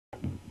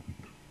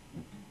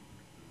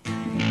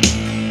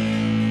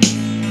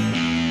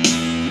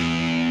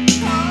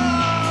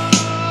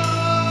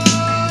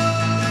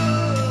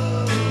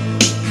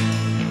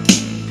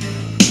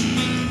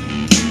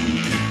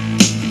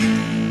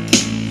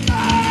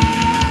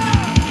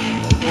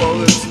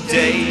for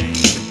today,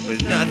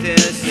 with nothing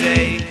to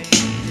say,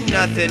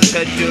 nothing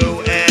to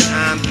do, and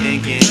I'm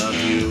thinking of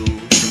you.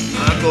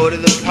 I go to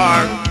the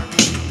park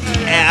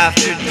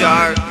after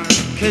dark,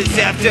 'cause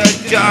after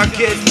dark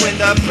is when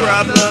the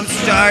problems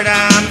start.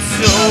 I'm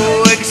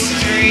so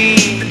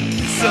extreme,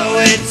 so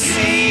it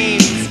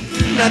seems.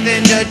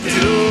 Nothing to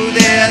do,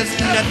 there's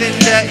nothing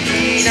to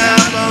eat.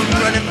 I'm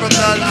running from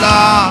the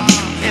law,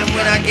 and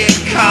when I get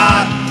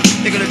caught,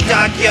 they're gonna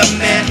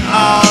document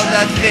all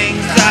the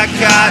things I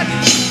got.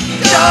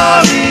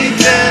 Don't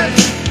even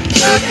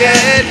look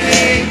at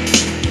me,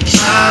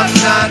 I'm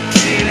not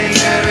feeling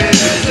very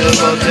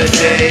visible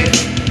today.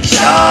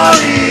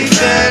 Don't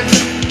even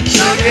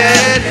look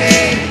at me,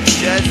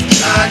 just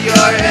nod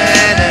your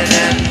head and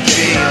then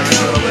be on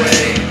your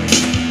way.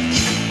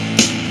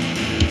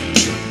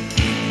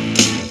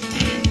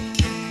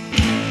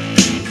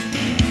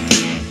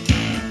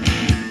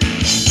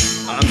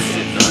 I'm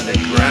sitting on the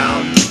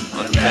ground,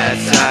 on the bad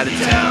side of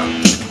town.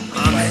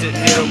 I'm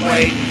sitting here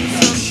waiting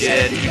for some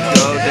shit to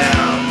go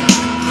down.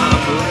 I'm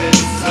moving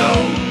slow,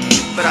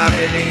 but I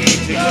really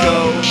need to go.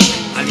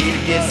 I need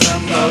to get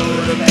some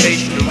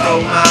motivation to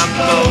roll my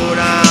boat.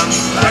 I'm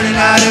running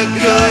out of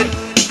good,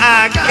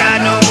 I got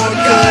no more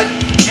good,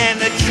 and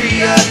the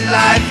tree of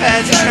life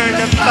has turned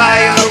to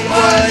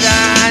firewood.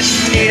 I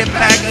need a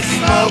pack of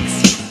smokes,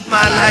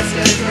 my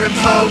license is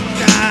revoked.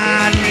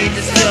 I need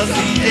to sell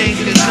some things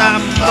 'cause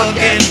I'm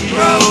fucking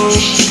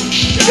broke.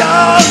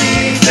 Don't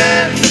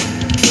even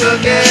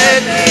look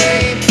at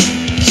me,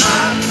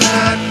 I'm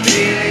not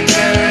feeling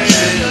very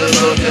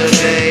visible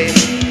today.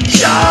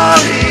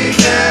 Don't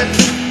even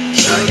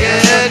look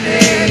at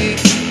me,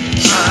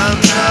 I'm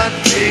not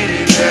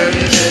feeling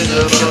very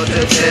visible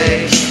today.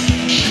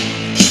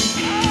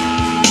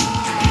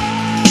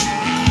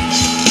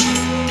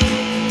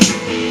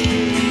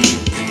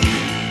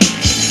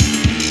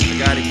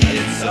 Gotta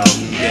get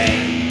some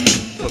game,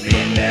 put me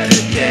in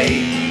better day.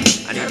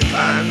 I need to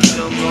find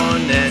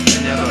someone that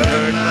never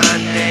heard my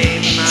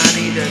name. I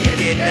need to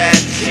get that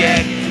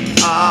check,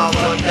 oh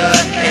what the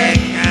heck.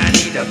 I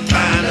need to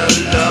find a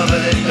lover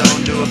that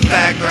don't do a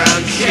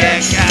background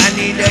check. I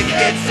need to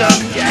get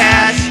some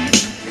cash,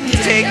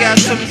 take out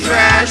some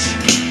trash,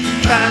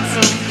 find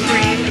some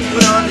cream to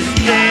put on this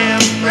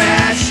damn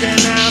rash.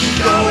 And I'm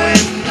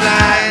going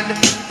blind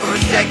for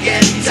a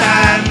second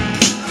time,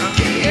 I'm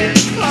being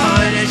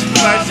punished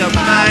for some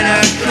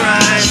minor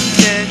crimes.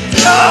 And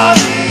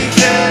don't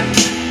even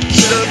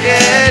look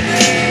at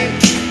me,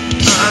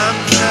 I'm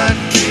not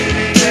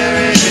feeling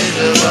very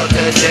visible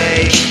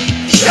today.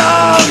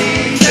 Don't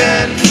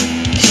even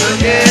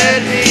look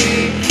at me,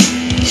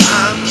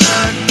 I'm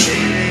not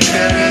feeling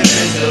very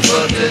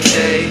visible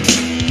today.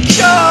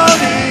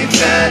 Don't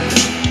even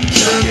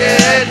look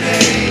at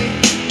me,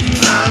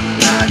 I'm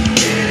not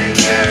feeling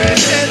very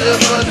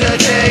visible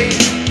today.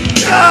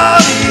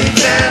 Don't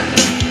even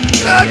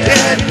look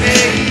at me.